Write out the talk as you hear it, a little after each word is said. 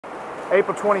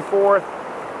April 24th,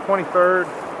 23rd.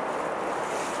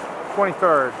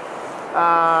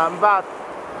 About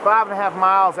 5.5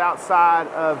 miles outside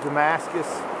of Damascus.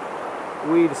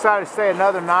 We decided to stay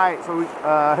another night, so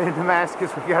in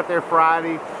Damascus. We got there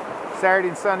Friday. Saturday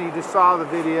and Sunday, you just saw the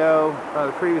video,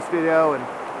 the previous video, and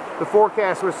the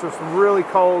forecast was some really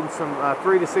cold, some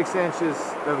 3 to 6 inches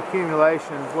of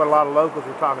accumulation is what a lot of locals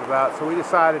were talking about. So we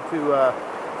decided to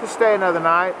just stay another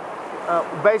night.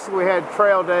 Basically, we had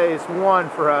trail days one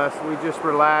for us. We just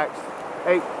relaxed,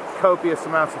 ate copious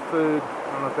amounts of food.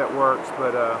 I don't know if that works,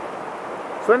 but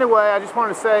so anyway, I just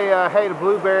wanted to say hey to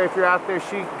Blueberry, if you're out there.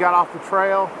 She got off the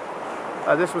trail.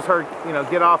 This was her,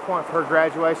 get off point for her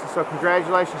graduation. So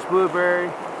congratulations,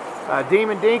 Blueberry.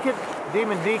 Demon Deacon,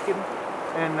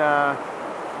 and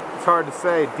it's hard to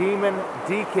say, Demon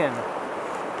Deacon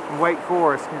from Wake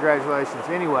Forest. Congratulations.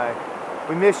 Anyway,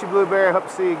 we miss you, Blueberry. Hope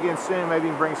to see you again soon. Maybe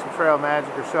you can bring some trail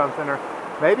magic or something, or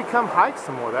maybe come hike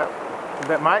some more.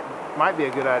 That might be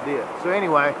a good idea. So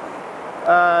anyway,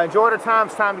 enjoyed our time.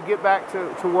 It's time to get back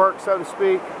to work, so to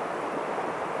speak.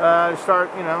 To start,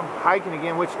 hiking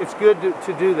again, which it's good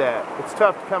to do that. It's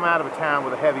tough to come out of a town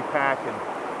with a heavy pack, and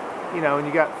and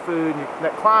you got food. And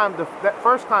that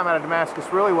first climb out of Damascus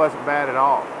really wasn't bad at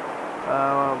all.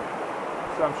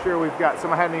 So I'm sure we've got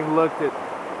some. I hadn't even looked at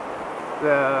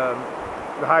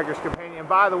the Hiker's Companion.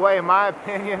 By the way, in my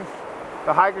opinion,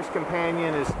 the Hiker's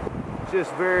Companion is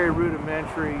just very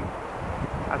rudimentary.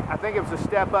 I think it was a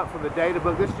step up from the data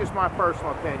book. This is just my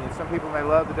personal opinion. Some people may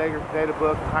love the data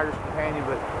book and Hiker's Companion,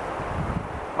 but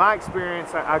my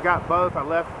experience, I got both. I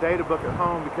left the data book at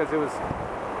home because it was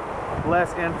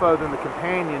less info than the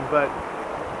companion, but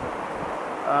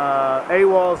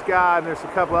AWOL's guide, and there's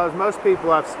a couple others. Most people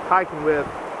I've hiking with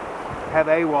have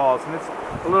AWOL's, and it's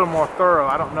a little more thorough.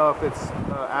 I don't know if it's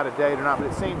out of date or not, but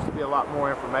it seems to be a lot more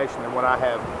information than what I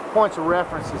have. Points of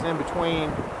references in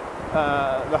between.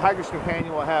 The Hiker's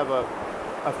Companion will have a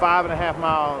 5.5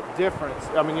 mile difference.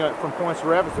 I mean, from points of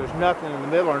reference, there's nothing in the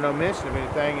middle or no mention of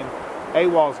anything. And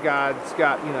AWOL's guide's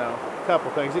got a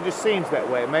couple things. It just seems that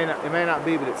way. It may not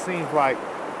be, but it seems like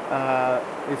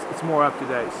it's more up to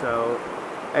date. So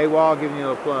AWOL, giving you a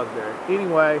little plug there.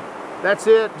 Anyway, that's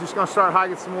it. Just gonna start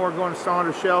hiking some more. Going to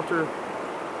Saunders Shelter.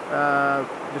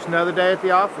 Just another day at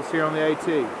the office here on the AT.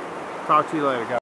 Talk to you later, guys.